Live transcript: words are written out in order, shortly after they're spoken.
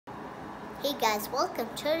Hey guys, welcome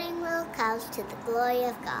turning little cows to the glory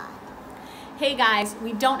of God. Hey guys,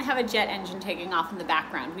 we don't have a jet engine taking off in the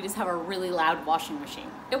background. We just have a really loud washing machine.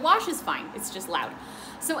 It washes fine, it's just loud.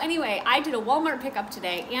 So anyway, I did a Walmart pickup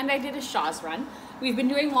today and I did a Shaw's run. We've been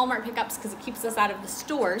doing Walmart pickups because it keeps us out of the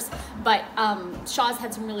stores, but Shaw's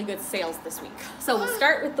had some really good sales this week. So we'll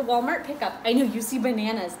start with the Walmart pickup. I know you see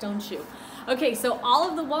bananas, don't you? Okay, so all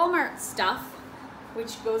of the Walmart stuff,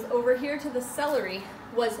 which goes over here to the celery,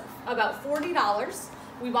 was about $40.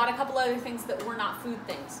 We bought a couple other things that were not food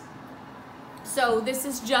things. So this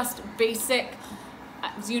is just basic,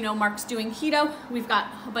 as you know, Mark's doing keto. We've got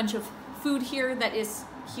a bunch of food here that is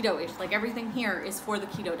keto-ish, like everything here is for the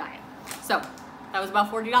keto diet. So that was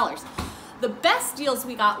about $40. The best deals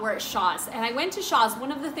we got were at Shaw's, and I went to Shaw's.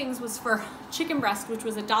 One of the things was for chicken breast, which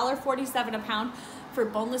was $1.47 a pound for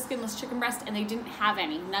boneless, skinless chicken breast, and they didn't have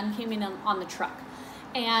any. None came in on the truck.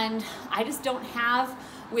 And I just don't have,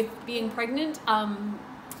 with being pregnant,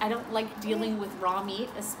 I don't like dealing with raw meat,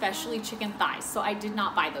 especially chicken thighs. So I did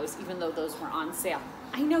not buy those, even though those were on sale.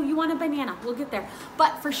 I know you want a banana, we'll get there.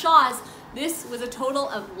 But for Shaw's, this was a total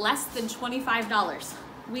of less than $25.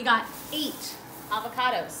 We got 8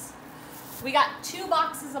 avocados. We got 2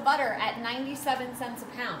 boxes of butter at 97 cents a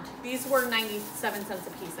pound. These were 97 cents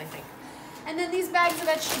a piece, I think. And then these bags of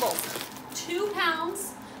vegetables, 2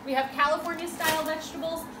 pounds. We have California style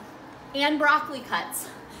vegetables and broccoli cuts,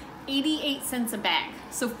 88 cents a bag.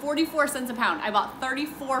 So 44 cents a pound. I bought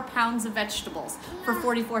 34 pounds of vegetables for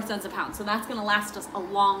 44 cents a pound. So that's gonna last us a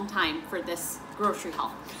long time for this grocery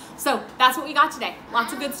haul. So that's what we got today.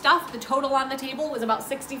 Lots of good stuff. The total on the table was about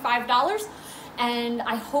 $65. And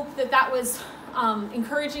I hope that that was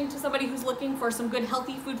encouraging to somebody who's looking for some good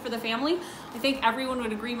healthy food for the family. I think everyone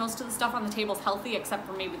would agree most of the stuff on the table is healthy except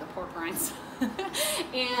for maybe the pork rinds.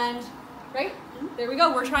 And right, there we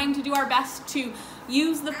go. We're trying to do our best to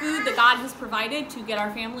use the food that God has provided to get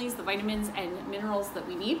our families the vitamins and minerals that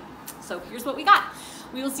we need. So here's what we got.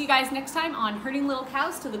 We will see you guys next time on Herding Little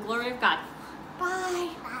Cows to the Glory of God.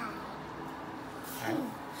 Bye. Bye.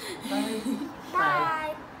 Bye.